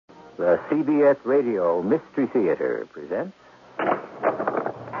The CBS Radio Mystery Theater presents...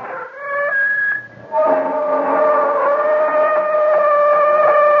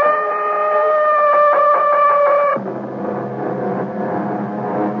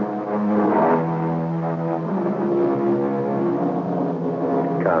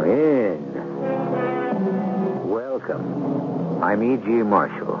 Come in. Welcome. I'm E.G.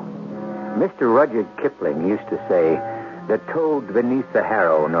 Marshall. Mr. Rudyard Kipling used to say, "The toad beneath the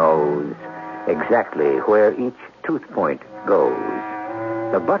harrow knows exactly where each tooth point goes.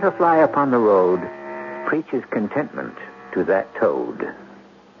 The butterfly upon the road preaches contentment to that toad."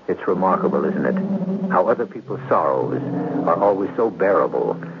 It's remarkable, isn't it? How other people's sorrows are always so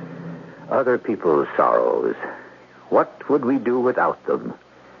bearable. Other people's sorrows. What would we do without them?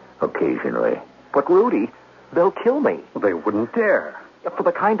 Occasionally. But, Rudy, they'll kill me. They wouldn't dare. For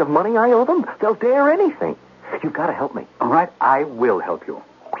the kind of money I owe them, they'll dare anything. You've got to help me. All right, I will help you.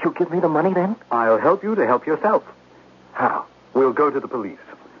 You'll give me the money then? I'll help you to help yourself. How? We'll go to the police.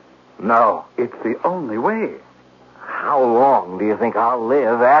 No. It's the only way. How long do you think I'll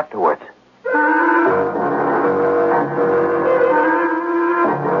live afterwards?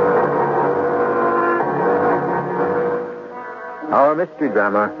 Our mystery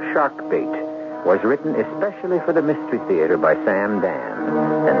drama, Shark Bait, was written especially for the Mystery Theater by Sam Dan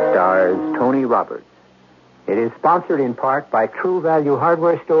and stars Tony Roberts. It is sponsored in part by True Value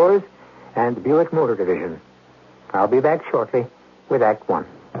Hardware Stores and Buick Motor Division. I'll be back shortly with Act One.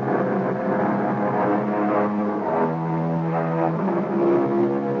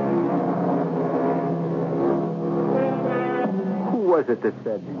 Who was it that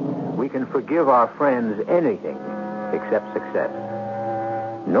said, "We can forgive our friends anything except success"?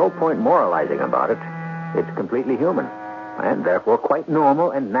 No point moralizing about it. It's completely human, and therefore quite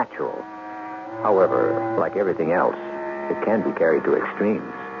normal and natural. However, like everything else, it can be carried to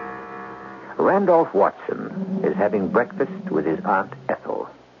extremes. Randolph Watson is having breakfast with his Aunt Ethel.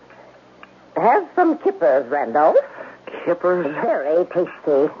 Have some kippers, Randolph. Kippers? Very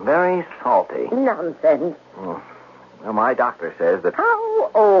tasty. Very salty. Nonsense. Well, my doctor says that... How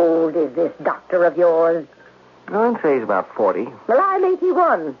old is this doctor of yours? I'd say he's about 40. Well, I'm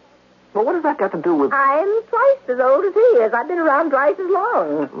 81. Well, what has that got to do with... I'm twice as old as he is. I've been around twice as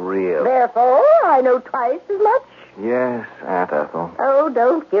long. Real? Therefore, I know twice as much. Yes, Aunt Ethel. Oh,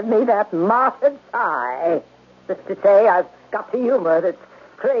 don't give me that martyred sigh. Just to say, I've got to humor this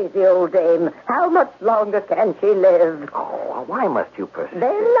crazy old dame. How much longer can she live? Oh, why must you persist?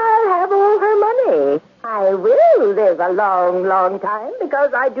 Then I'll have all her money. I will live a long, long time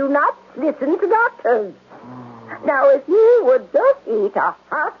because I do not listen to doctors. Now, if you would just eat a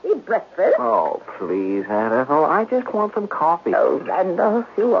hearty breakfast... Oh, please, Aunt Ethel. I just want some coffee. Oh, Randolph,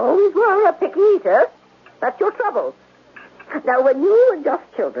 you always were a picky eater. That's your trouble. Now, when you were just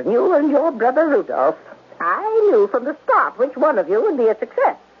children, you and your brother Rudolph, I knew from the start which one of you would be a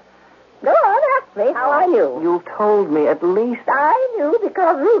success. Go on, ask me how I knew. You've told me at least... I knew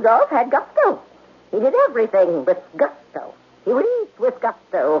because Rudolph had gusto. He did everything with gusto. He would eat with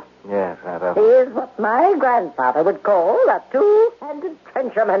gusto. Yes, Aunt He Ethel. is what my grandfather would call a two-handed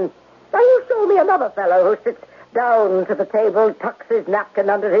trencherman. Now, you show me another fellow who sits down to the table, tucks his napkin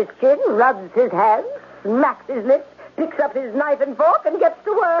under his chin, rubs his hands, smacks his lips, picks up his knife and fork, and gets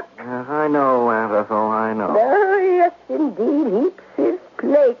to work. Yes, I know, Aunt Ethel, I know. Oh, yes, indeed, heaps his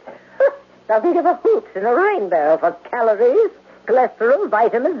plate. Nothing of a hoot in a rainbow for calories, cholesterol,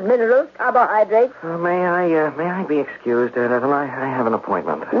 vitamins, minerals, carbohydrates. May I be excused, Aunt Ethel? I have an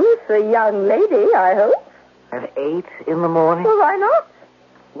appointment. With a young lady, I hope. At 8 in the morning? Well, why not?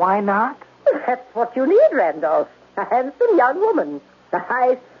 Why not? That's what you need, Randolph. A handsome young woman. A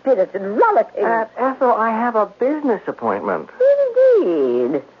high-spirited, rollicking... Aunt Ethel, I have a business appointment.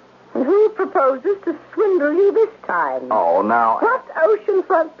 Indeed. And who proposes to swindle you this time? Oh, now... What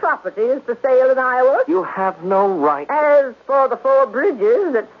oceanfront property is for sale in Iowa? You have no right... As for the 4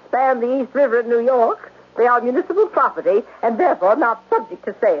 bridges that span the East River in New York, they are municipal property and therefore not subject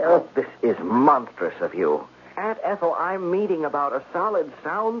to sale. Oh, this is monstrous of you. Aunt Ethel, I'm meeting about a solid,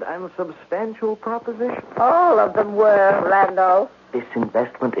 sound, and substantial proposition. All of them were, Randolph. This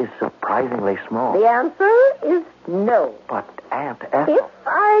investment is surprisingly small. The answer is no. But, Aunt Ethel... If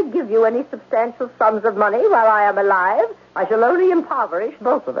I give you any substantial sums of money while I am alive, I shall only impoverish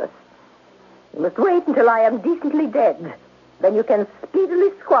both of us. You must wait until I am decently dead. Then you can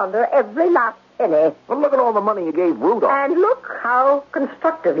speedily squander every last penny. Well, look at all the money you gave Rudolph. And look how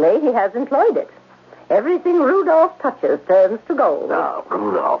constructively he has employed it. Everything Rudolph touches turns to gold. No,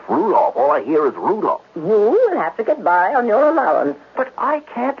 Rudolph. All I hear is Rudolph. You will have to get by on your allowance. But I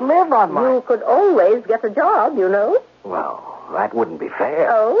can't live on my... You could always get a job, you know. Well, that wouldn't be fair.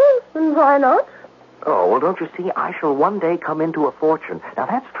 Oh, and why not? Oh, well, don't you see? I shall one day come into a fortune. Now,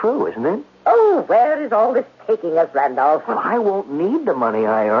 that's true, isn't it? Oh, where is all this taking us, Randolph? Well, I won't need the money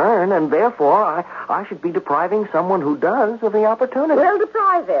I earn, and therefore I should be depriving someone who does of the opportunity. We'll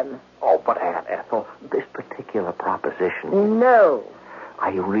deprive him. Oh, but Aunt Ethel, this particular proposition... No.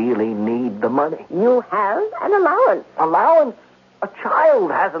 I really need the money. You have an allowance. Allowance? A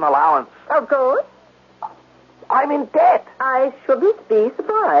child has an allowance. Of course. I'm in debt. I shouldn't be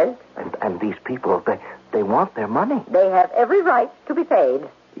surprised. And these people, they want their money. They have every right to be paid.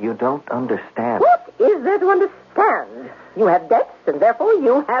 You don't understand. What is there to understand? You have debts, and therefore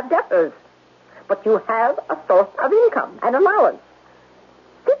you have debtors. But you have a source of income, an allowance.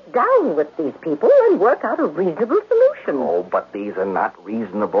 Sit down with these people and work out a reasonable solution. Oh, but these are not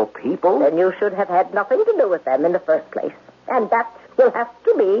reasonable people. Then you should have had nothing to do with them in the first place. And that will have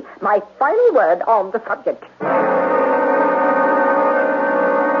to be my final word on the subject.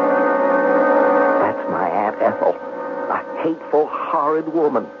 That's my Aunt Ethel. A hateful, horrid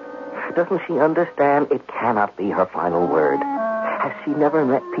woman. Doesn't she understand it cannot be her final word? Has she never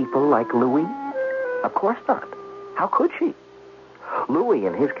met people like Louis? Of course not. How could she? Louis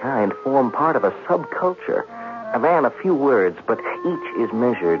and his kind form part of a subculture. A man of few words, but each is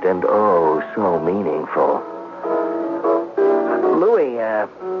measured and, oh, so meaningful. Louis,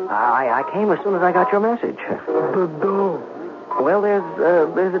 I came as soon as I got your message. The dough. Well,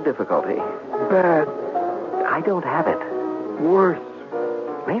 there's a difficulty. Bad. I don't have it. Worse.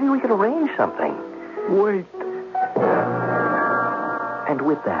 Maybe we could arrange something. Wait. And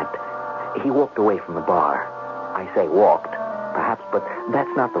with that, he walked away from the bar. I say walked, perhaps, but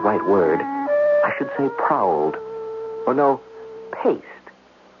that's not the right word. I should say prowled. Or no, paced.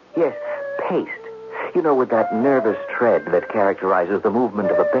 Yes, paced. You know, with that nervous tread that characterizes the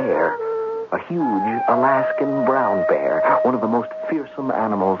movement of a bear. A huge Alaskan brown bear, one of the most fearsome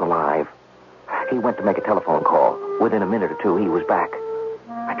animals alive. He went to make a telephone call. Within a minute or two, he was back.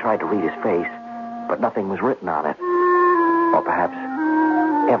 I tried to read his face, but nothing was written on it. Or perhaps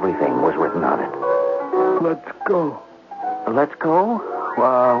everything was written on it. Let's go. Let's go?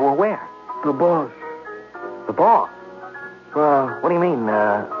 Well, where? The boss. The boss? What do you mean,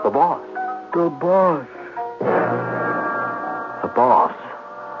 the boss? The boss. The boss.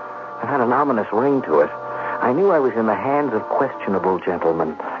 It had an ominous ring to it. I knew I was in the hands of questionable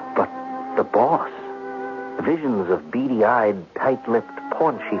gentlemen, but the boss. Visions of beady-eyed, tight-lipped,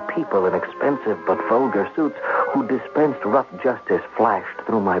 paunchy people in expensive but vulgar suits who dispensed rough justice flashed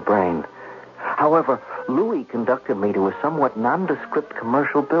through my brain. However, Louis conducted me to a somewhat nondescript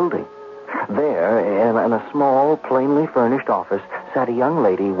commercial building. There, in a small, plainly furnished office, sat a young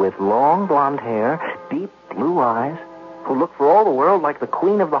lady with long blonde hair, deep blue eyes, who looked for all the world like the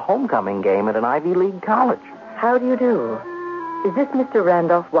queen of the homecoming game at an Ivy League college. How do you do? Is this Mr.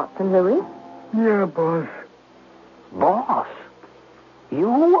 Randolph Watson, Louis? Yeah, boss. Boss?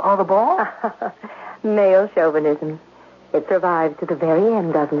 You are the boss? Male chauvinism. It survives to the very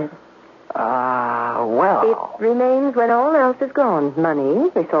end, doesn't it? Well... It remains when all else is gone. Money,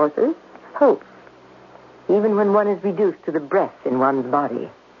 resources, hopes. Even when one is reduced to the breath in one's body.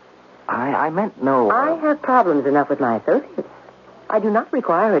 I meant no... I have problems enough with my associates. I do not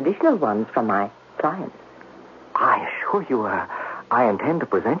require additional ones from my clients. I assure you, I intend to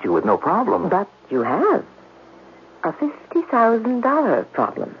present you with no problem. But you have. A $50,000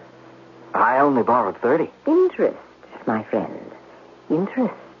 problem. I only borrowed 30. Interest, my friend.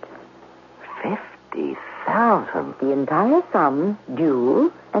 Interest. 50,000? The entire sum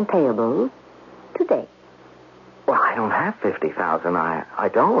due and payable today. Well, I don't have 50,000. I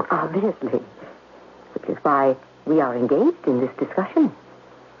don't. Obviously. Which is why we are engaged in this discussion.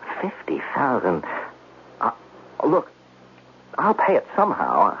 50,000? Look, I'll pay it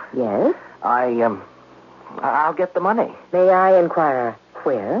somehow. Yes? I'll get the money. May I inquire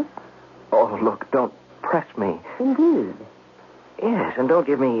where? Oh, look, don't press me. Indeed. Yes, and don't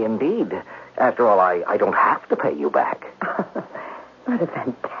give me indeed. After all, I don't have to pay you back. What a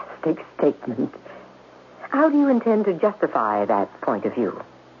fantastic statement. How do you intend to justify that point of view?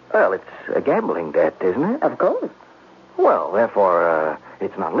 Well, it's a gambling debt, isn't it? Of course. Well, therefore,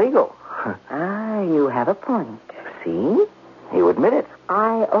 it's not legal. You have a point. See? You admit it.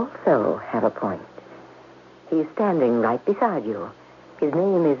 I also have a point. He's standing right beside you. His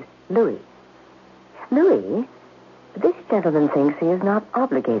name is Louis. Louis, this gentleman thinks he is not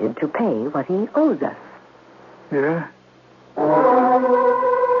obligated to pay what he owes us. Yeah?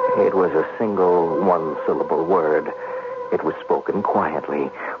 It was a single, one-syllable word. It was spoken quietly,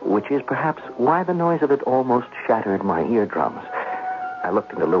 which is perhaps why the noise of it almost shattered my eardrums. I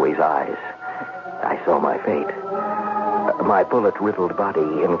looked into Louis's eyes. I saw my fate. My bullet-riddled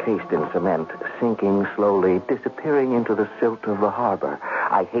body encased in cement, sinking slowly, disappearing into the silt of the harbor.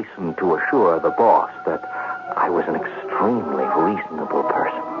 I hastened to assure the boss that I was an extremely reasonable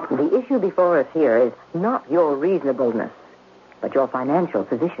person. The issue before us here is not your reasonableness, but your financial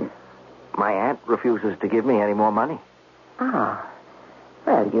position. My aunt refuses to give me any more money. Ah.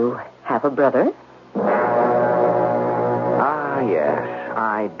 Well, you have a brother? Ah, yes.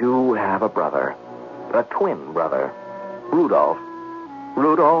 I do have a brother. A twin brother. Rudolph.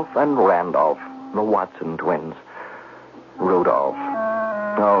 Rudolph and Randolph. The Watson twins. Rudolph.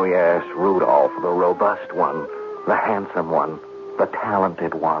 Oh, yes, Rudolph. The robust one. The handsome one. The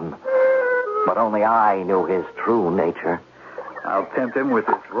talented one. But only I knew his true nature. I'll tempt him with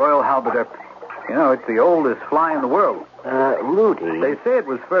this royal halberdier. You know, it's the oldest fly in the world. Rudy. They say it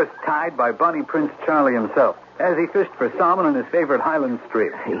was first tied by Bonnie Prince Charlie himself, as he fished for salmon in his favorite Highland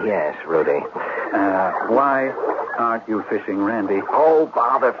stream. Yes, Rudy. Why aren't you fishing, Randy? Oh,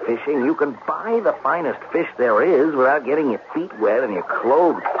 bother fishing. You can buy the finest fish there is without getting your feet wet and your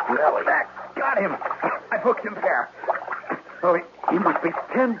clothes smelly. Got him. I hooked him fair. Oh, he must be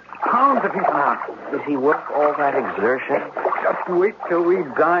 10 pounds if he's not. Does he work all that exertion? Just wait till we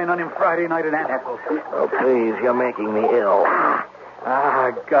dine on him Friday night at Aunt Ethel's. Oh, please, you're making me ill.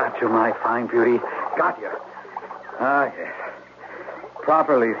 Got you, my fine beauty. Got you. Yes.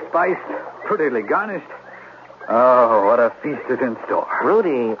 Properly spiced, prettily garnished. Oh, what a feast is in store.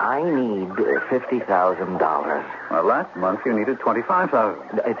 Rudy, I need $50,000. Well, last month you needed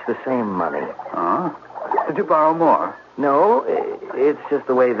 $25,000. It's the same money. Oh? Did you borrow more? No, it's just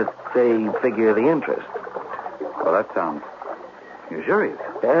the way that they figure the interest. Well, that sounds usurious.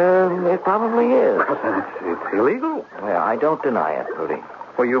 It probably is. Well, then it's illegal. Well, I don't deny it, Rudy.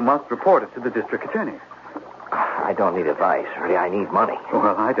 Well, you must report it to the district attorney. I don't need advice, Rudy. I need money.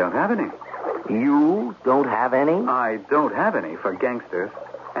 Well, I don't have any. You don't have any? I don't have any for gangsters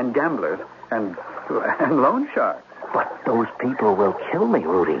and gamblers and loan sharks. But those people will kill me,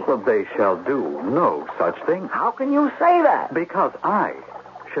 Rudy. Well, they shall do no such thing. How can you say that? Because I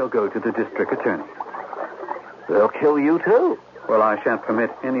shall go to the district attorney. They'll kill you, too. Well, I shan't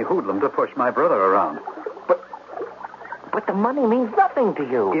permit any hoodlum to push my brother around. But the money means nothing to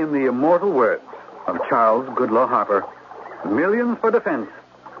you. In the immortal words of Charles Goodloe Harper, millions for defense,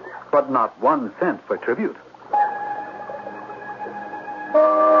 but not 1 cent for tribute.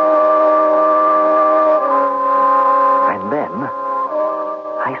 And then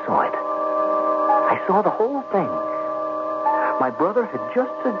I saw it. I saw the whole thing. My brother had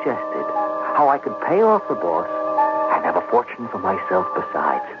just suggested how I could pay off the boss and have a fortune for myself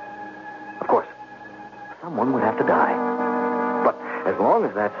besides. Of course, someone would have to die. But as long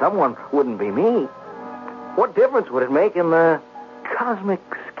as that someone wouldn't be me, what difference would it make in the cosmic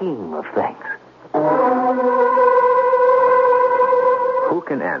scheme of things? Who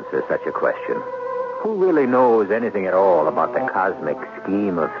can answer such a question? Who really knows anything at all about the cosmic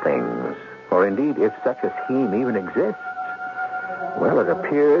scheme of things? Or indeed, if such a scheme even exists? Well, it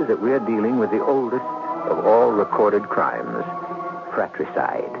appears that we're dealing with the oldest of all recorded crimes,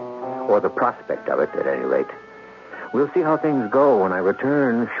 fratricide, or the prospect of it, at any rate. We'll see how things go when I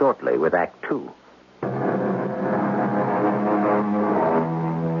return shortly with Act 2.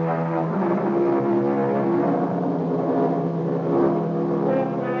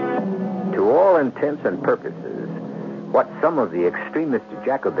 To all intents and purposes, what some of the extremist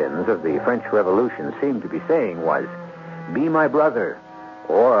Jacobins of the French Revolution seemed to be saying was, "Be my brother,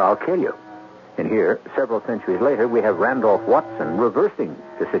 or I'll kill you." And here, several centuries later, we have Randolph Watson reversing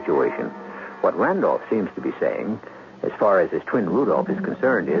the situation. What Randolph seems to be saying, as far as his twin Rudolph is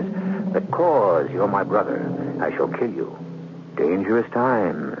concerned, is, "Because you're my brother, I shall kill you." Dangerous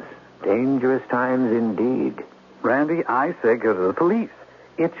times indeed. Randy, I say go to the police.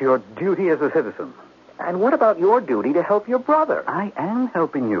 It's your duty as a citizen. And what about your duty to help your brother? I am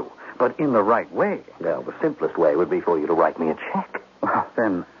helping you, but in the right way. Well, the simplest way would be for you to write me a check. Well,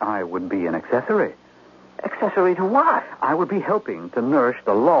 then I would be an accessory. Accessory to what? I would be helping to nourish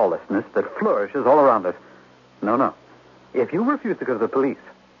the lawlessness that flourishes all around us. No. If you refuse to go to the police,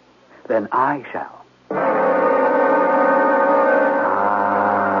 then I shall.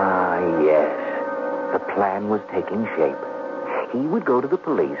 Ah, yes. The plan was taking shape. He would go to the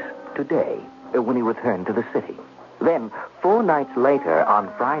police today when he returned to the city. Then, 4 nights later, on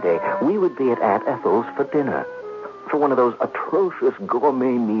Friday, we would be at Aunt Ethel's for dinner. For one of those atrocious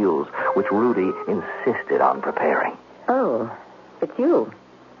gourmet meals which Rudy insisted on preparing. Oh, it's you.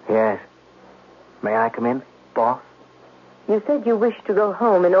 Yes. May I come in, boss? You said you wished to go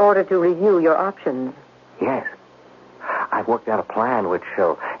home in order to review your options. Yes. I've worked out a plan which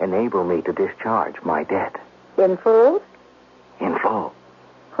shall enable me to discharge my debt. In full? In full.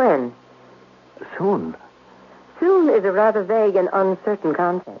 When? Soon. Soon is a rather vague and uncertain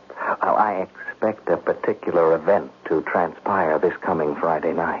concept. Well, I expect a particular event to transpire this coming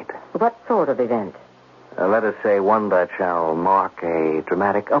Friday night. What sort of event? Let us say one that shall mark a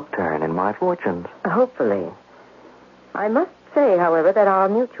dramatic upturn in my fortunes. Hopefully. I must say, however, that our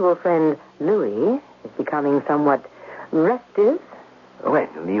mutual friend Louis is becoming somewhat restive. Wait,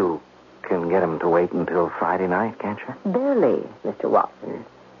 you can get him to wait until Friday night, can't you? Barely, Mr. Watson.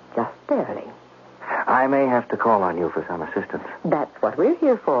 Just barely. I may have to call on you for some assistance. That's what we're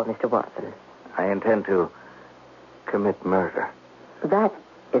here for, Mr. Watson. I intend to commit murder. That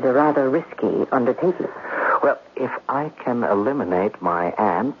is a rather risky undertaking. Well, if I can eliminate my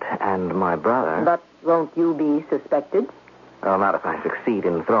aunt and my brother... But won't you be suspected? Well, not if I succeed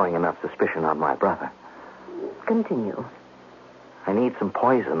in throwing enough suspicion on my brother. Continue. I need some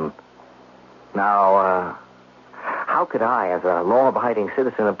poison. Now, how could I, as a law-abiding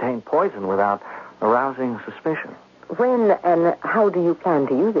citizen, obtain poison without arousing suspicion? When and how do you plan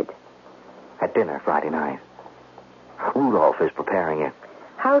to use it? At dinner Friday night. Rudolph is preparing it.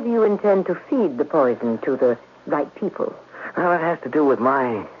 How do you intend to feed the poison to the right people? Well, it has to do with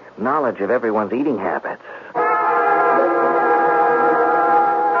my knowledge of everyone's eating habits.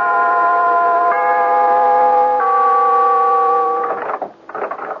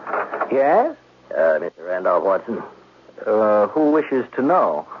 Yes? Mr. Randolph Watson. Who wishes to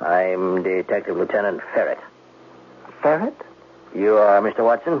know? I'm Detective Lieutenant Ferret. Ferret? You are Mr.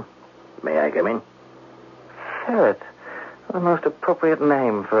 Watson? May I come in? Ferret. The most appropriate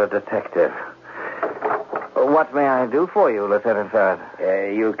name for a detective. What may I do for you, Lieutenant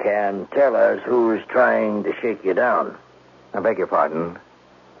Ferret? You can tell us who's trying to shake you down. I beg your pardon.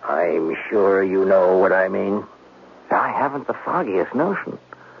 I'm sure you know what I mean. I haven't the foggiest notion.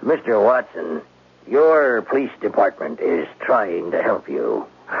 Mr. Watson, your police department is trying to help you.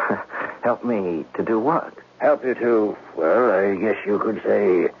 Help me to do what? Help you to, well, I guess you could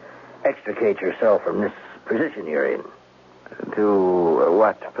say, extricate yourself from this position you're in. To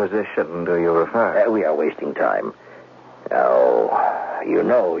what position do you refer? We are wasting time. Now, you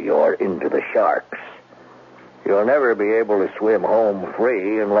know you're into the sharks. You'll never be able to swim home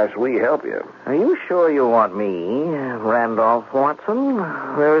free unless we help you. Are you sure you want me, Randolph Watson?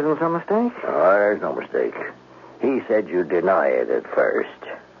 There isn't some mistake? Oh, there's no mistake. He said you'd deny it at first.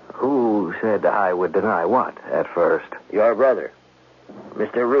 Who said I would deny what at first? Your brother,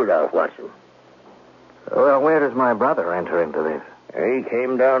 Mr. Rudolph Watson. Well, where does my brother enter into this? He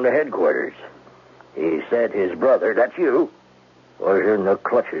came down to headquarters. He said his brother, that's you, was in the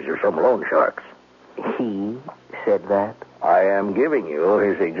clutches of some loan sharks. He said that? I am giving you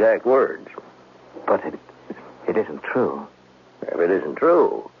his exact words. But it isn't true. If it isn't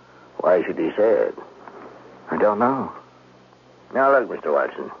true, why should he say it? I don't know. Now, look, Mr.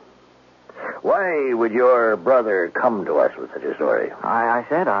 Watson. Why would your brother come to us with such a story? I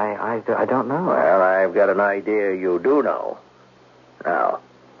said I don't know. Well, I've got an idea you do know. Now,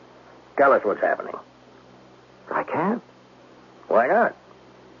 tell us what's happening. I can't. Why not?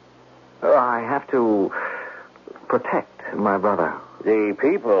 I have to protect my brother. The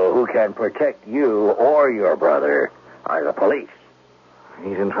people who can protect you or your brother are the police.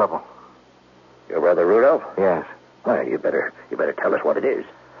 He's in trouble. Your brother Rudolph? Yes. Well, you better tell us what it is.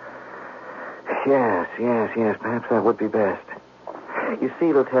 Yes. Perhaps that would be best. You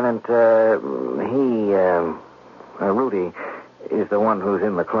see, Lieutenant, Rudy, is the one who's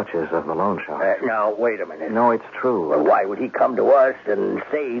in the clutches of the loan shark. Now, wait a minute. No, it's true. Well, why would he come to us and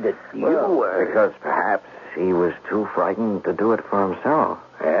say that you were... Because perhaps he was too frightened to do it for himself.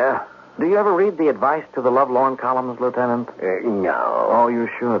 Yeah? Do you ever read the Advice to the Lovelorn columns, Lieutenant? No. Oh, you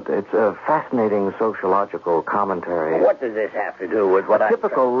should. It's a fascinating sociological commentary. What does this have to do with what A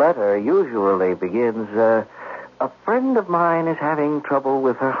typical letter usually begins, a friend of mine is having trouble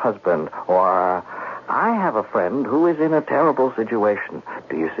with her husband, or I have a friend who is in a terrible situation.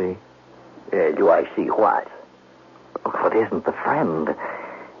 Do you see? Do I see what? Oh, it isn't the friend.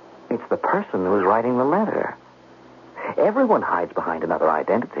 It's the person who's writing the letter. Everyone hides behind another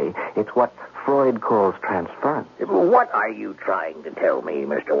identity. It's what Freud calls transference. What are you trying to tell me,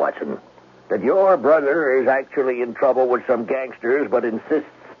 Mr. Watson? That your brother is actually in trouble with some gangsters, but insists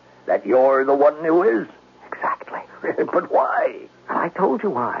that you're the one who is? Exactly. But why? I told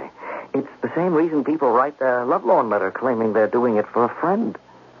you why. It's the same reason people write the lovelorn letter claiming they're doing it for a friend.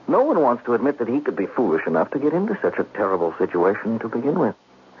 No one wants to admit that he could be foolish enough to get into such a terrible situation to begin with.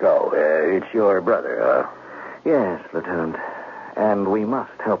 So, it's your brother, huh? Yes, Lieutenant. And we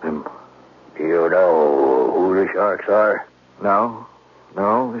must help him. Do you know who the sharks are? No,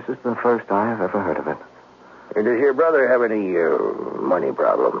 this is the first I have ever heard of it. Does your brother have any money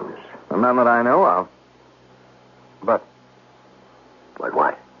problems? None that I know of. But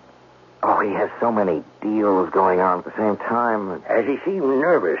What? oh, he has so many deals going on at the same time. Has he seemed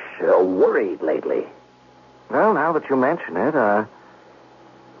nervous, worried lately? Well, now that you mention it,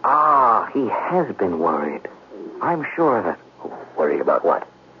 he has been worried. I'm sure of it. Worried about what?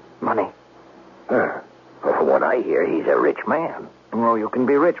 Money. Well, from what I hear, he's a rich man. Oh, you can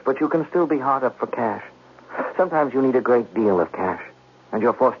be rich, but you can still be hard up for cash. Sometimes you need a great deal of cash, and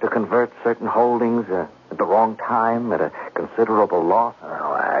you're forced to convert certain holdings at the wrong time at a considerable loss.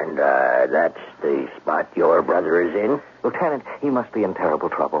 Oh, and that's the spot your brother is in? Lieutenant, he must be in terrible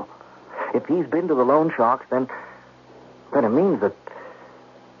trouble. If he's been to the loan sharks, then it means that...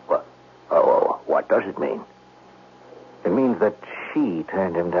 What? What does it mean? It means that she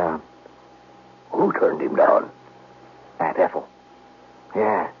turned him down. Who turned him down? Aunt Ethel.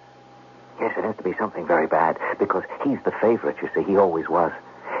 Yeah. Yes, it has to be something very bad, because he's the favorite, you see. He always was.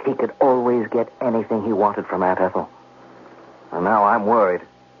 He could always get anything he wanted from Aunt Ethel. And now I'm worried.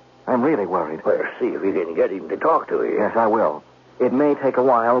 I'm really worried. Well, see if you can get him to talk to you. Yes, I will. It may take a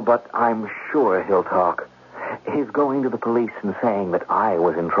while, but I'm sure he'll talk. His going to the police and saying that I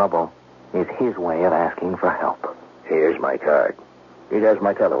was in trouble is his way of asking for help. Here's my card. It has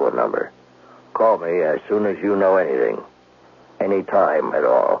my telephone number. Call me as soon as you know anything. Any time at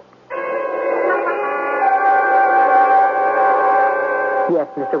all. Yes,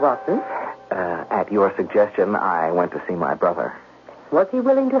 Mr. Watson. At your suggestion, I went to see my brother. Was he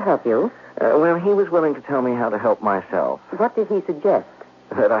willing to help you? Well, he was willing to tell me how to help myself. What did he suggest?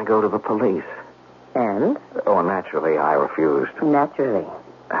 That I go to the police. And? Oh, naturally, I refused. Naturally.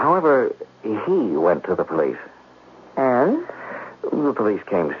 However, he went to the police. And? The police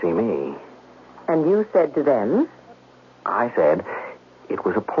came to see me. And you said to them? I said it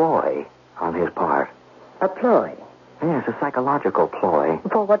was a ploy on his part. A ploy? Yes, a psychological ploy.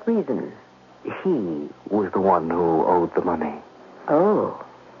 For what reason? He was the one who owed the money. Oh.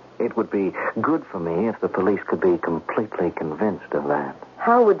 It would be good for me if the police could be completely convinced of that.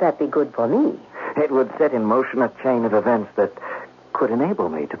 How would that be good for me? It would set in motion a chain of events that could enable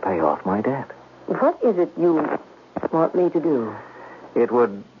me to pay off my debt. What is it you want me to do? It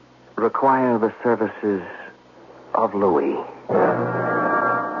would require the services of Louis.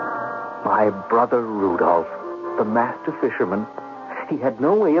 My brother Rudolph, the master fisherman. He had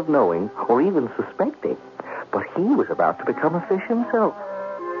no way of knowing or even suspecting, but he was about to become a fish himself.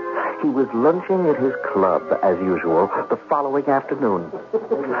 He was lunching at his club, as usual, the following afternoon.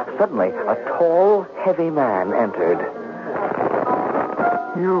 Suddenly, a tall, heavy man entered.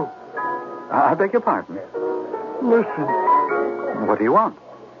 You, I beg your pardon. listen. What do you want?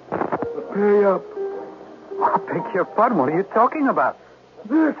 Pay up. I beg your pardon. What are you talking about?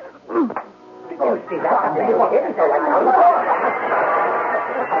 This.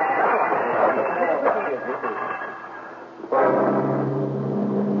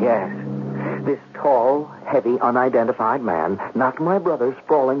 Yes, this tall, heavy, unidentified man knocked my brother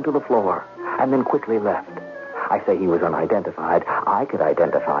sprawling to the floor and then quickly left. I say he was unidentified. I could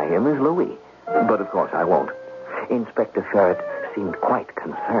identify him as Louis, but of course I won't. Inspector Ferret seemed quite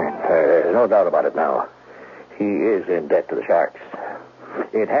concerned. No doubt about it now. He is in debt to the Sharks.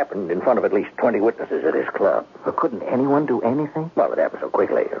 It happened in front of at least 20 witnesses at his club. But couldn't anyone do anything? Well, it happened so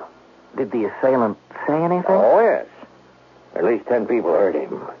quickly. Did the assailant say anything? Oh, yes. At least 10 people heard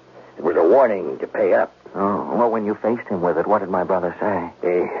him. It was a warning to pay up. Oh, well, when you faced him with it, what did my brother say?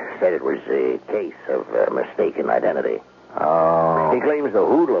 He said it was a case of mistaken identity. Oh. He claims the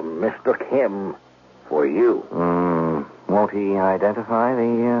hoodlum mistook him for you. Won't he identify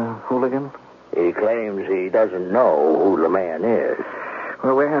the hooligan? He claims he doesn't know who the man is.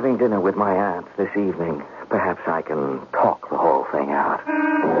 Well, we're having dinner with my aunt this evening. Perhaps I can talk the whole thing out.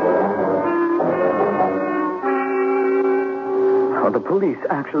 Well, the police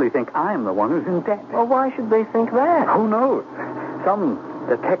actually think I'm the one who's in debt. Well, why should they think that? Who knows? Some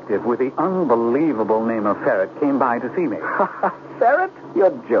detective with the unbelievable name of Ferret came by to see me. Ferret?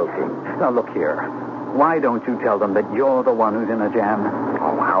 You're joking. Now, look here. Why don't you tell them that you're the one who's in a jam?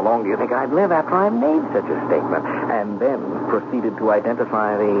 Oh, how long do you think I'd live after I made such a statement and then proceeded to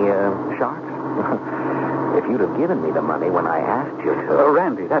identify the sharks? If you'd have given me the money when I asked you to...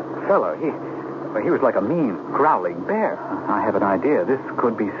 Randy, that fellow, he was like a mean, growling bear. I have an idea. This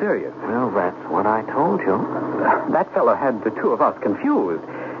could be serious. Well, that's what I told you. That fellow had the two of us confused.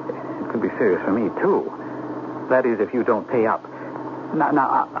 It could be serious for me, too. That is, if you don't pay up.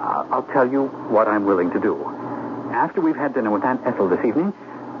 Now, I'll tell you what I'm willing to do. After we've had dinner with Aunt Ethel this evening,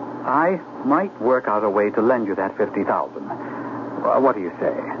 I might work out a way to lend you that $50,000. What do you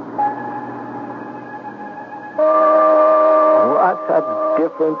say? What a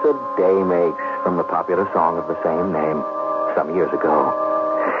difference a day makes from the popular song of the same name some years ago.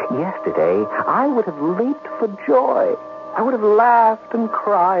 Yesterday, I would have leaped for joy. I would have laughed and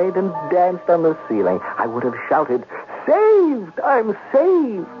cried and danced on the ceiling. I would have shouted, "Saved! I'm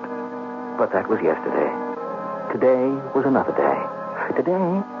saved!" But that was yesterday. Today was another day.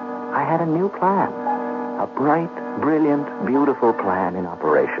 Today, I had a new plan. A bright, brilliant, beautiful plan in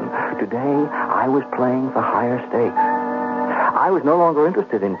operation. Today, I was playing for higher stakes. I was no longer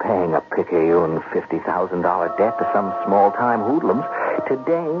interested in paying a picayune $50,000 debt to some small-time hoodlums.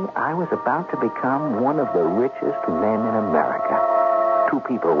 Today, I was about to become one of the richest men in America. 2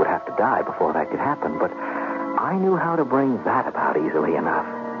 people would have to die before that could happen, but I knew how to bring that about easily enough.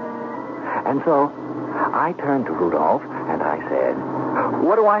 And so, I turned to Rudolph, and I said,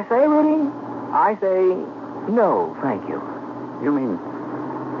 "What do I say, Rudy? I say, no, thank you." You mean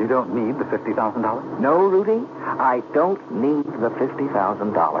you don't need the $50,000? No, Rudy, I don't need the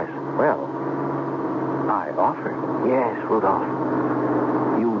 $50,000. Well, I offered. Yes, Rudolph,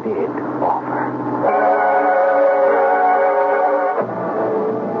 you did offer.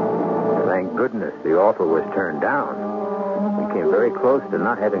 Thank goodness the offer was turned down. We came very close to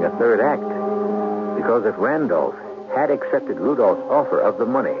not having a third act. Because if Randolph had accepted Rudolph's offer of the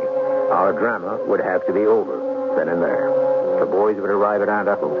money, our drama would have to be over then and there. The boys would arrive at Aunt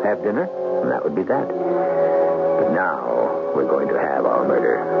Ethel's, have dinner, and that would be that. But now we're going to have our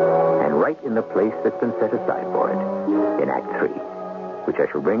murder. And right in the place that's been set aside for it, in Act 3, which I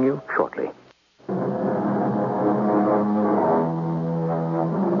shall bring you shortly.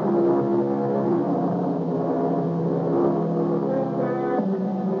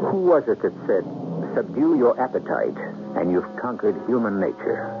 Who was it that said, "Subdue your appetite, and you've conquered human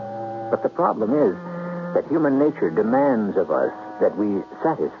nature"? But the problem is that human nature demands of us that we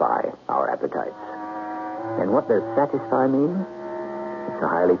satisfy our appetites. And what does satisfy mean? It's a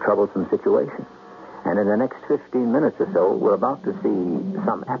highly troublesome situation. And in the next 15 minutes or so, we're about to see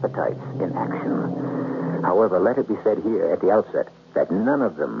some appetites in action. However, let it be said here at the outset that none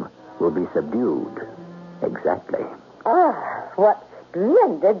of them will be subdued. Exactly. Ah, what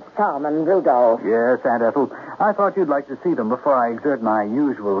splendid salmon, Rudolph. Yes, Aunt Ethel. I thought you'd like to see them before I exert my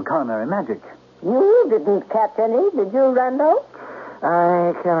usual culinary magic. You didn't catch any, did you, Randolph?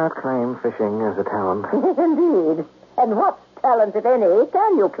 I cannot claim fishing as a talent. Indeed. And what talent, if any,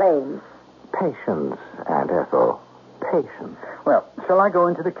 can you claim? Patience, Aunt Ethel. Patience. Well, shall I go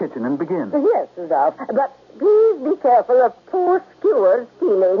into the kitchen and begin? Yes, Rudolph. But please be careful of poor Skewer's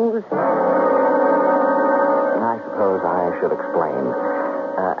feelings. I suppose I should explain.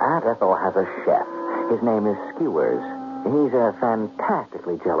 Aunt Ethel has a chef. His name is Skewers. He's a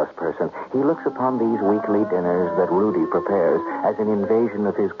fantastically jealous person. He looks upon these weekly dinners that Rudy prepares as an invasion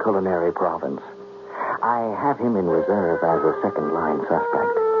of his culinary province. I have him in reserve as a second-line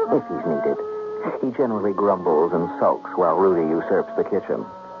suspect, if he's needed. He generally grumbles and sulks while Rudy usurps the kitchen.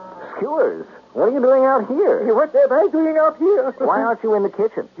 Skewers, what are you doing out here? What am I doing out here? Why aren't you in the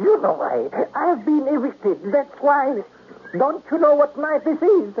kitchen? You know why. I've been evicted. That's why. Don't you know what night this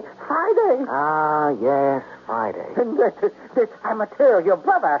is? Friday. Ah, yes, Friday. And that amateur, your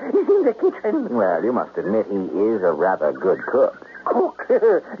brother, is in the kitchen. Well, you must admit he is a rather good cook. Cook.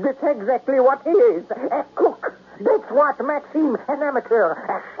 That's exactly what he is. A cook. That's what makes him an amateur.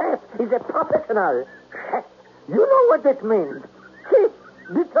 A chef is a professional. Chef. You know what that means. Chef.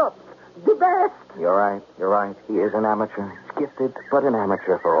 The top. The best. You're right. He is an amateur. He's gifted, but an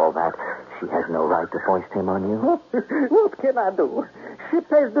amateur for all that. She has no right to foist him on you. What can I do? She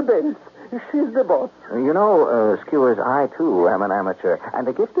pays the bills. She's the boss. You know, Skewers, I, too, am an amateur. And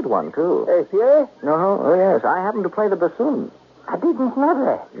a gifted one, too. Yeah? No, yes. I happen to play the bassoon. I didn't know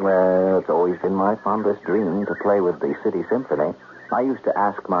that. Well, it's always been my fondest dream to play with the City Symphony. I used to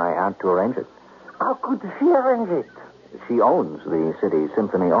ask my aunt to arrange it. How could she arrange it? She owns the City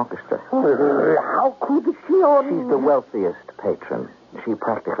Symphony Orchestra. How could she own... She's the wealthiest patron. She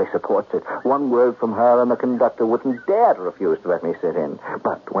practically supports it. One word from her and the conductor wouldn't dare to refuse to let me sit in.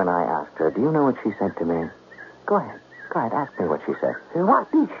 But when I asked her, do you know what she said to me? Go ahead, ask me what she said.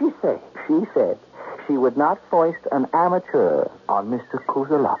 What did she say? She said she would not foist an amateur on Mr.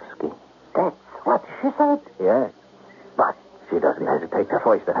 Kuzelovsky. That's what she said? Yes. But she doesn't hesitate to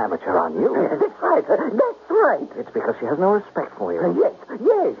foist an amateur on you. That's right. It's because she has no respect for you. Yes.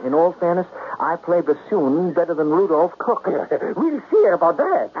 In all fairness, I play bassoon better than Rudolph Cook. We'll see about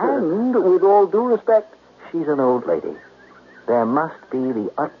that. And, with all due respect, she's an old lady. There must be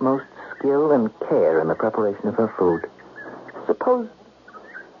the utmost skill and care in the preparation of her food. Suppose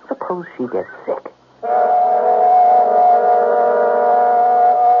she gets sick. I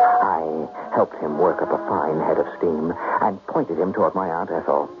helped him work up a fine head of steam, and pointed him toward my Aunt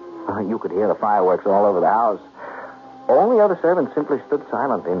Ethel. You could hear the fireworks all over the house. All the other servants simply stood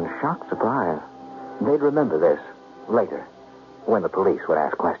silent in shocked surprise. They'd remember this later, when the police would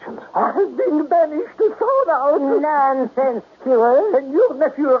ask questions. I've been banished to Thornhouse. Nonsense, Stewart. And your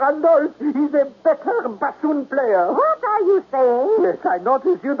nephew Randolph is a better bassoon player. What are you saying? Yes, I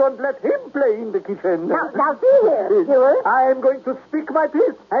notice you don't let him play in the kitchen. Now see here, Stewart. I am going to speak my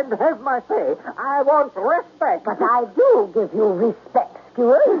piece and have my say. I want respect. But I do give you respect,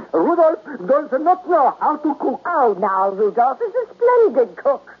 Stewart. Rudolph does not know how to cook. Oh, now, Rudolph is a splendid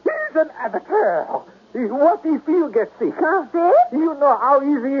cook. He's an amateur. What if you get sick, huh? Sick? You know how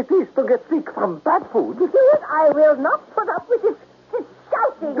easy it is to get sick from bad food. Stewart, I will not put up with this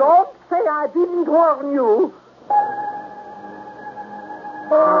shouting. Don't say I didn't warn you.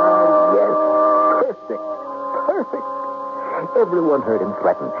 Yes. Perfect. Everyone heard him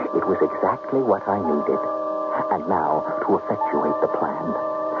threaten. It was exactly what I needed. And now, to effectuate the plan,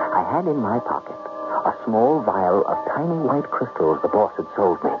 I had in my pocket a small vial of tiny white crystals the boss had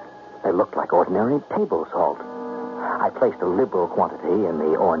sold me. They looked like ordinary table salt. I placed a liberal quantity in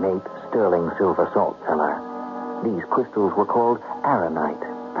the ornate sterling silver salt cellar. These crystals were called aronite,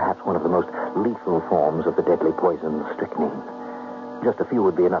 perhaps one of the most lethal forms of the deadly poison strychnine. Just a few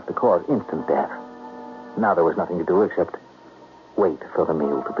would be enough to cause instant death. Now there was nothing to do except wait for the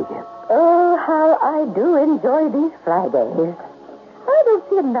meal to begin. Oh, how I do enjoy these Fridays. I don't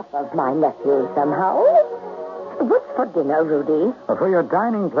see enough of my nephew somehow. What's for dinner, Rudy? For your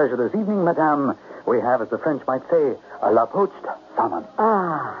dining pleasure this evening, madame, we have, as the French might say, a la poached salmon.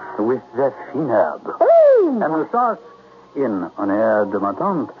 Ah. With the fine herbe. Oh, And the sauce, in honneur de ma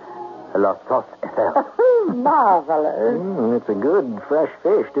tante, la sauce Eiffel. marvelous. It's a good, fresh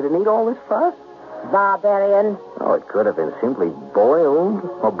fish. Did it need all this fuss? Barbarian. Oh, it could have been simply boiled,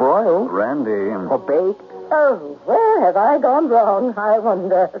 or broiled, Randy. or baked. Oh, where have I gone wrong, I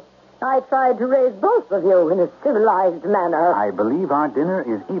wonder? I tried to raise both of you in a civilized manner. I believe our dinner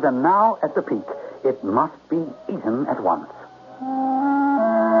is even now at the peak. It must be eaten at once.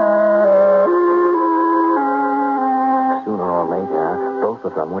 Sooner or later, both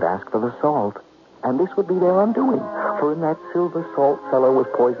of them would ask for the salt. And this would be their undoing. For in that silver salt cellar was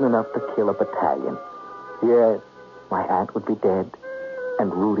poison enough to kill a battalion. Yes, my aunt would be dead,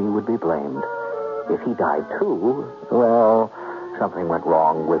 and Rudy would be blamed. If he died too, well, something went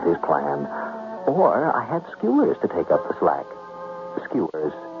wrong with his plan. Or I had Skewers to take up the slack.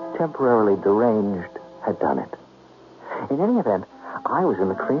 Skewers, temporarily deranged, had done it. In any event, I was in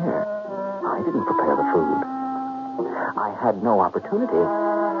the clear. I didn't prepare the food. I had no opportunity.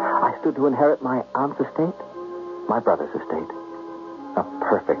 I stood to inherit my aunt's estate, my brother's estate. A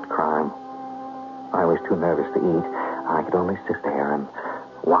perfect crime. I was too nervous to eat. I could only sit there and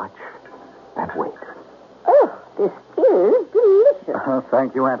watch and wait. Oh, this is delicious.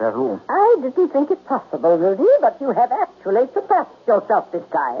 Thank you, Aunt Ethel. I didn't think it possible, Rudy, but you have actually surpassed yourself this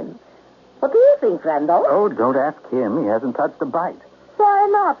time. What do you think, Randolph? Oh, don't ask him. He hasn't touched a bite. Why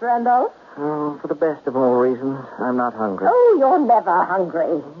not, Randolph? Oh, for the best of all reasons, I'm not hungry. Oh, you're never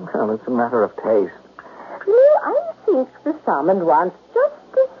hungry. Well, it's a matter of taste. You know, I think the salmon wants just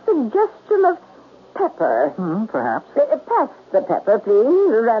a suggestion of pepper. Perhaps. Pass the pepper,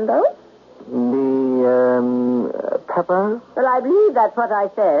 please, Randolph. The, pepper? Well, I believe that's what I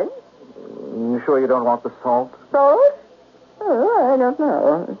said. You sure you don't want the salt? Salt? Oh, I don't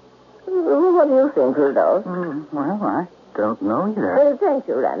know. What do you think, Rudolph? Well, I don't know either. Thank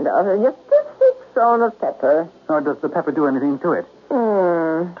you, Randolph. Just a teaspoon of pepper. Or does the pepper do anything to it?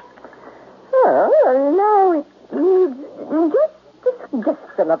 Well, now it needs just a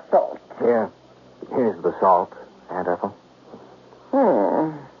suggestion of salt. Here's the salt, Aunt Ethel.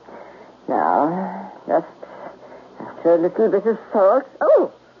 Now, just after a little bit of salt.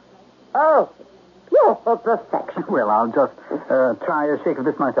 Oh, pure perfection. Well, I'll just try a shake of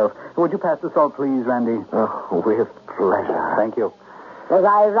this myself. Would you pass the salt, please, Randy? Oh, with pleasure. Thank you. Was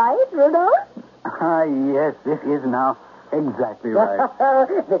I right, Rudolph? Yes, this is now exactly right.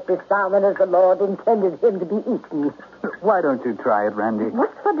 This salmon as the Lord intended him to be eaten. Why don't you try it, Randy?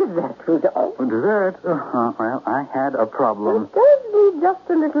 What's for dessert, Rudolph? Dessert? Well, I had a problem. It does need just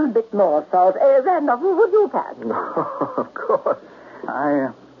a little bit more salt. Randolph, would you pass? Of course.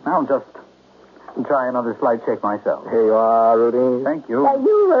 I'll just try another slight shake myself. Here you are, Rudy. Thank you.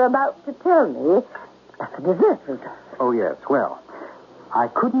 You were about to tell me for dessert, Rudolph. Oh, yes. Well, I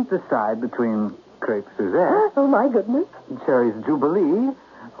couldn't decide between crepe Suzette, Oh, my goodness. cherries Jubilee,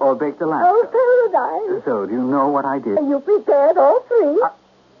 or baked Alaska. Oh, paradise. So, do you know what I did? You prepared all three.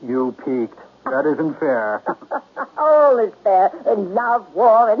 You peeked. That isn't fair. all is fair in love,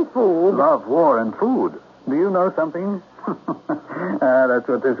 war, and food. Love, war, and food. Do you know something? That's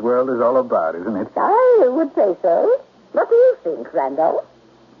what this world is all about, isn't it? I would say so. What do you think, Randolph?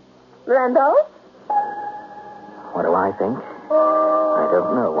 Randolph? What do I think? I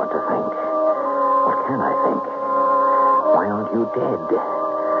don't know what to think. What can I think? Why aren't you dead?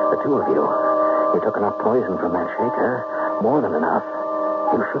 The two of you. You took enough poison from that shaker. More than enough.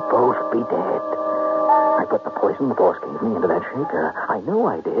 You should both be dead. I put the poison the boss gave me into that shaker. I know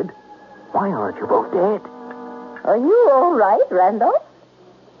I did. Why aren't you both dead? Are you all right, Randolph?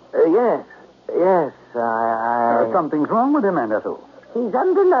 Yes. Yes, I... Something's wrong with him, Aunt Ethel. He's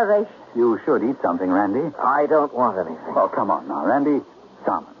undernourished. You should eat something, Randy. I don't want anything. Oh, come on now, Randy.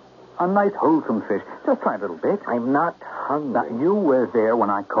 Salmon. A nice, wholesome fish. Just try a little bit. I'm not hungry. Now, you were there when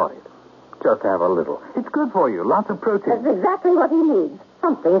I caught it. Just have a little. It's good for you. Lots of protein. That's exactly what he needs.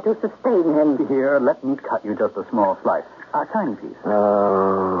 Something to sustain him. Here, let me cut you just a small slice. A tiny piece.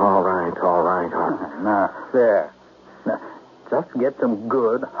 All right. Now, there. Now, just get some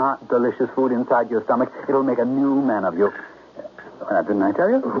good, hot, delicious food inside your stomach. It'll make a new man of you. Didn't I tell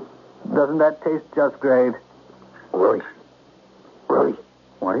you? Doesn't that taste just great? Willie.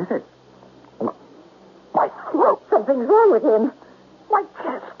 What is it? My throat. Something's wrong with him. My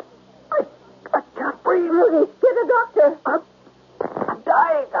chest. I can't breathe. Rudy, get a doctor. I'm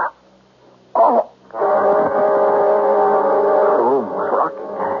dying. Oh. The room was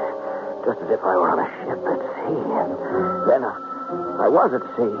rocking, just as if I were on a ship at sea. And then I was at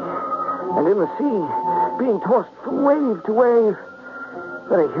sea. And in the sea, being tossed from wave to wave.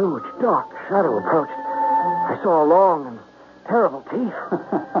 Then a huge, dark shadow approached. I saw long and terrible teeth.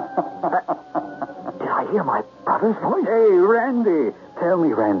 Did I hear my brother's voice? Hey, Randy. Tell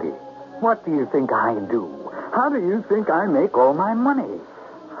me, Randy, what do you think I do? How do you think I make all my money?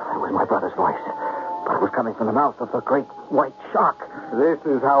 It was my brother's voice, but it was coming from the mouth of the great white shark. This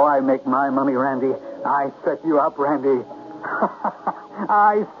is how I make my money, Randy. I set you up, Randy.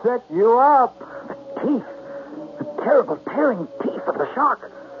 I set you up. The teeth. The terrible tearing teeth of the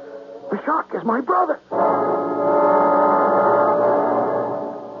shark. The shark is my brother.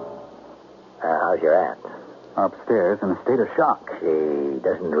 How's your aunt? Upstairs in a state of shock. She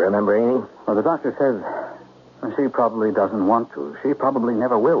doesn't remember anything? Well, the doctor says she probably doesn't want to. She probably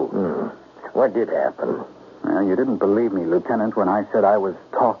never will. What did happen? Well, you didn't believe me, Lieutenant, when I said I was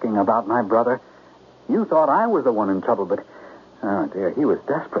talking about my brother. You thought I was the one in trouble, but, oh, dear, he was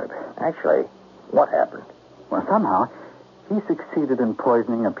desperate. Actually, what happened? Well, somehow, he succeeded in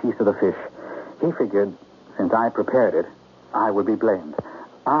poisoning a piece of the fish. He figured, since I prepared it, I would be blamed.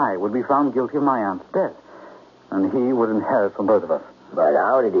 I would be found guilty of my aunt's death. And he would inherit from both of us. But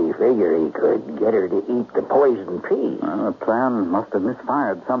how did he figure he could get her to eat the poisoned piece? Well, the plan must have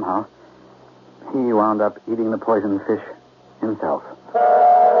misfired somehow. He wound up eating the poisoned fish himself.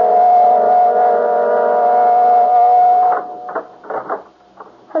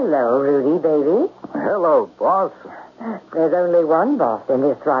 Hello, Rudy, baby. Hello, boss. There's only one boss in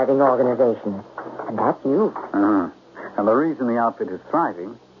this thriving organization, and that's you. And the reason the outfit is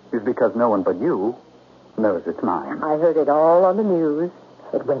thriving is because no one but you knows it's mine. I heard it all on the news.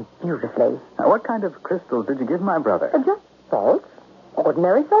 It went beautifully. Now, what kind of crystals did you give my brother? Just salt.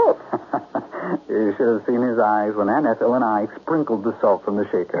 Ordinary salt. You should have seen his eyes when Aunt Ethel and I sprinkled the salt from the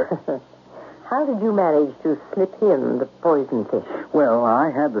shaker. How did you manage to slip him the poison fish? Well, I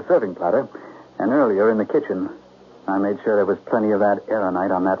had the serving platter, and earlier in the kitchen, I made sure there was plenty of that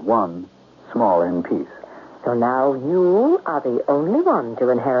aeronite on that one small end piece. So now you are the only one to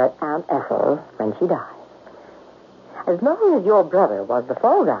inherit Aunt Ethel when she dies. As long as your brother was the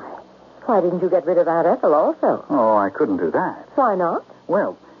fall guy, why didn't you get rid of Aunt Ethel also? Oh, I couldn't do that. Why not?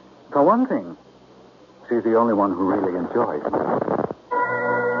 Well, for one thing, she's the only one who really enjoys me.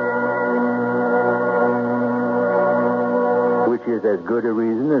 Which is as good a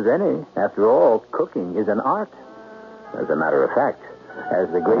reason as any. After all, cooking is an art. As a matter of fact, as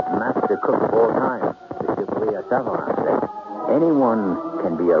the great master cook of all time, the Chevalier Savant, said, anyone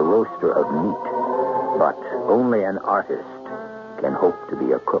can be a roaster of meat, but only an artist can hope to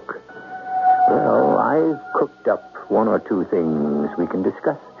be a cook. Well, I've cooked up one or two things we can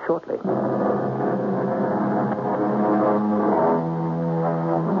discuss shortly.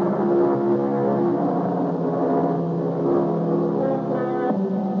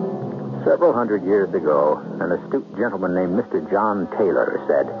 Several hundred years ago, an astute gentleman named Mr. John Taylor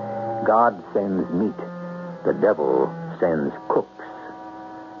said, God sends meat, the devil sends cooks.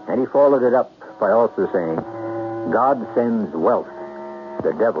 And he followed it up by also saying, God sends wealth,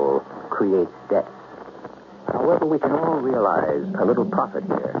 the devil creates debts. However, we can all realize a little profit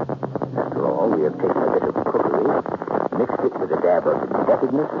here. After all, we have taken a bit of cookery mixed it with a dab of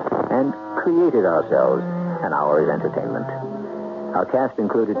indebtedness, and created ourselves an hour's entertainment. Our cast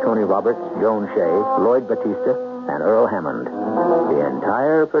included Tony Roberts, Joan Shea, Lloyd Batista, and Earl Hammond. The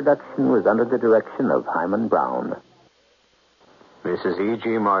entire production was under the direction of Hyman Brown. This is E.G.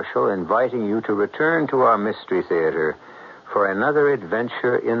 Marshall inviting you to return to our Mystery Theater for another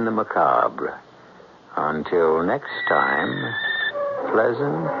adventure in the macabre. Until next time,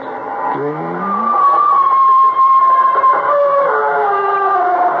 pleasant dreams.